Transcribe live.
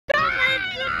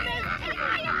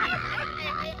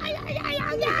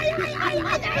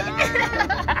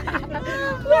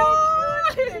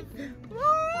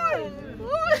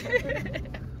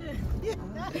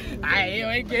Ai,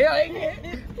 oike.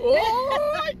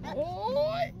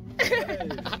 Oi.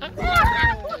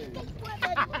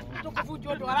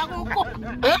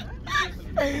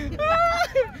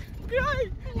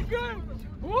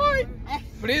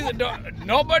 Please,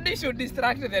 nobody should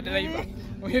distract the driver.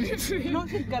 No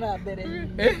se carabere.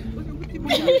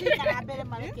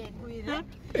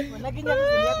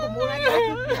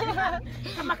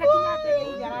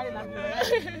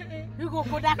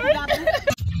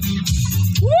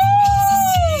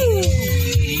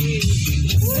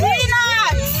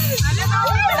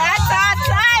 That's our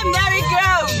time. There we go.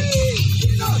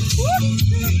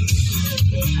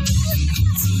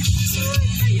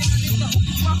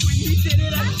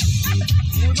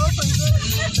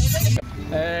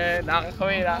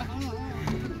 Nakakawira.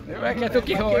 Diba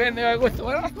tukihoen, diba gusto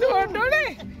mo tundo ni.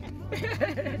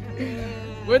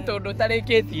 Gusto do tali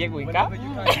keti gwika.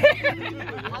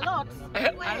 Alot.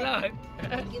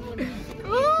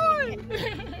 Uy.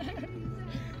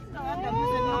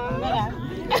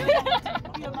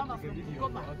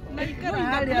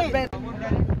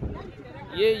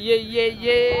 Yeah.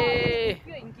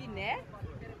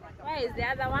 Where is the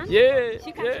other one? Yeah.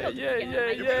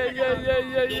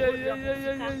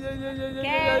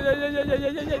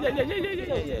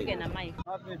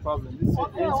 Not any problem. This is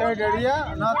inside area,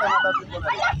 not another people.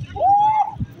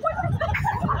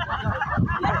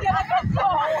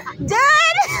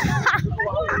 Dad!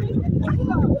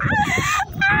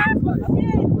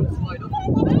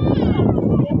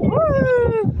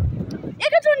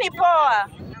 Iko tu ni poa.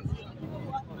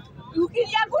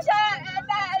 Ukiniangusha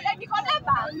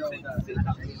nikoleba.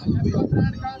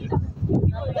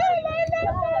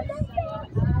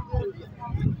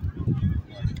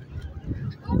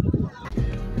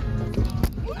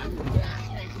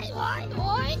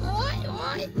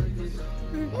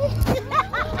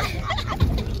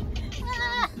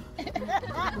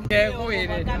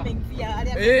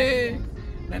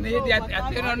 Nani dia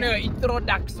ateno ne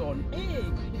introduction.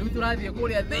 Ndio tunaanza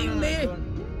kulia thini.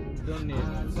 Don't need.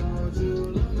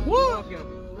 Woo!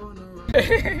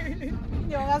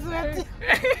 Nyongasweti.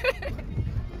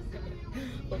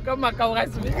 Kama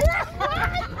kaurasmi.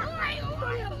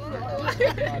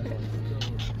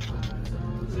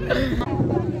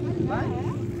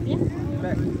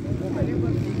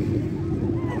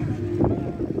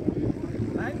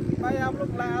 भाई आप लोग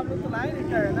तो लाइन ही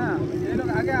क्या है ना ये लोग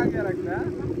आगे रखना है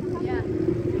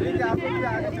ठीक है आप लोग भी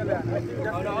आगे चले आना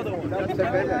जब से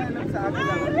पहले आए लोग से आगे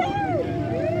जाना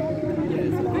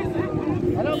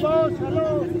hello boss hello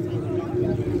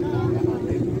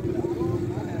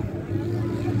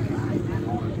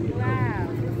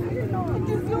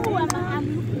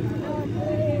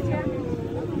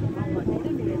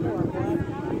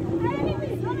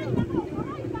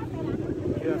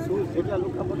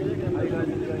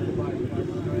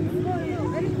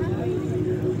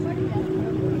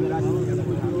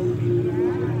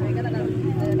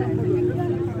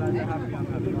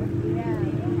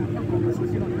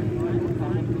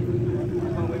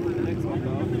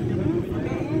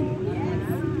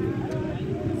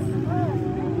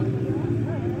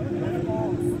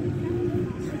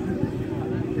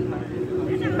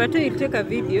But you take a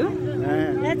video.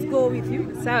 Let's go with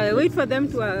you. So wait for them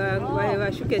to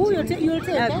washuke. You'll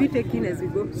take. Be taking as we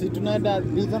go. See tonight that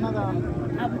these another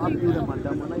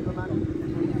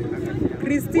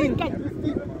Christine,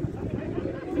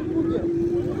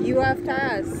 you after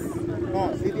us.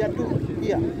 no see there are two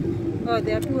here. Oh,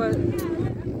 there are two.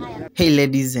 Hey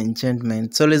ladies and gentlemen,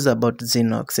 it's always about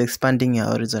Zinox, expanding your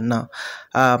horizon. Now,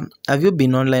 have you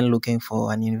been online looking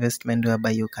for an investment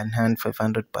whereby you can earn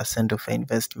 500% of your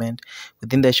investment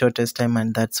within the shortest time,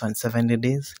 and that's on 70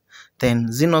 days? Then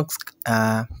Zinox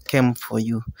came for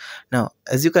you. Now,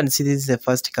 as you can see, this is the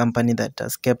first company that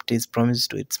has kept its promise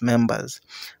to its members.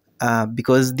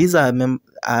 Because these are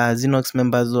Zinox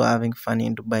members who are having fun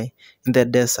in Dubai, in the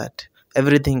desert.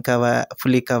 Everything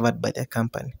fully covered by the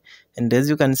company. And as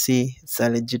you can see, it's a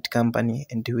legit company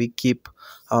and we keep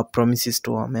our promises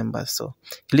to our members. So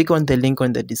click on the link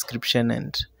on the description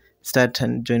and start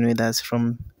and join with us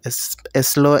from as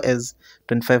low as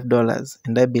 $25.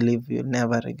 And I believe you'll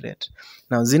never regret.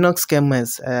 Now, Zinox came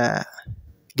as a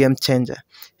game changer.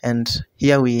 And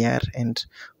here we are, and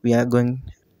we are going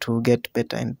to get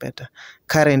better and better.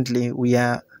 Currently, we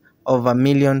are over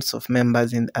millions of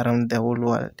members around the whole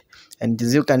world. And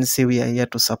as you can see, we are here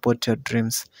to support your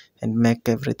dreams and make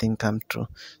everything come true.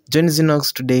 Join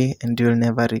Zinox today and you'll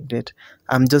never regret.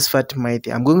 I'm just Fatima.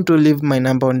 I'm going to leave my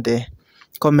number on the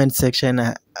comment section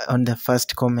on the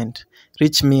first comment.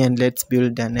 Reach me and let's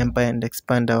build an empire and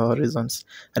expand our horizons.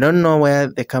 I don't know where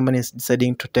the company is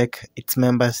deciding to take its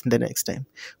members in the next time.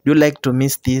 Do you like to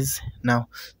miss these? Now,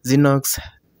 Zinox,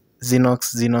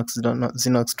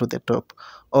 Zinox to the top.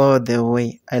 All the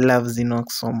way. I love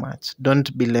Zinox so much.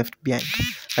 Don't be left behind.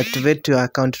 Activate your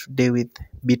account today with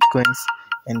Bitcoins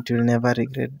and you'll never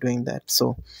regret doing that.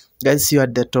 So, guys, you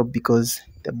at the top because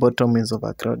the bottom is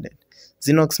overcrowded.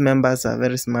 Zinox members are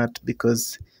very smart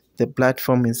because the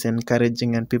platform is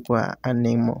encouraging and people are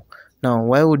earning more. Now,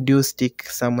 why would you stick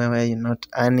somewhere where you're not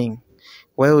earning?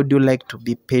 Why would you like to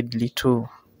be paid little?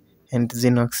 And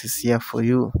Zinox is here for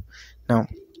you. Now,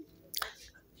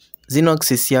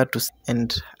 Zinox is here to,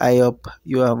 and I hope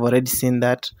you have already seen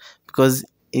that because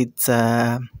it's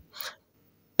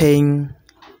paying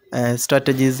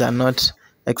strategies are not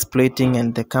exploiting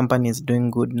and the company is doing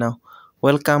good now.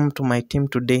 Welcome to my team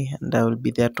today, and I will be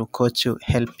there to coach you,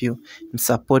 help you, and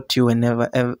support you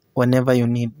whenever you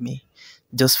need me.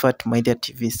 Josephat Media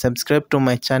TV. Subscribe to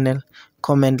my channel,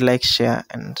 comment, like, share,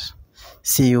 and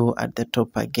see you at the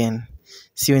top again.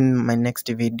 See you in my next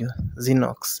video.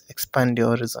 Zinox, expand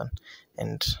your horizon.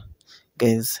 And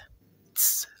guys,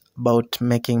 it's about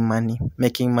making money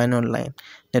online,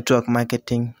 network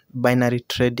marketing, binary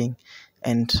trading,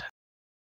 and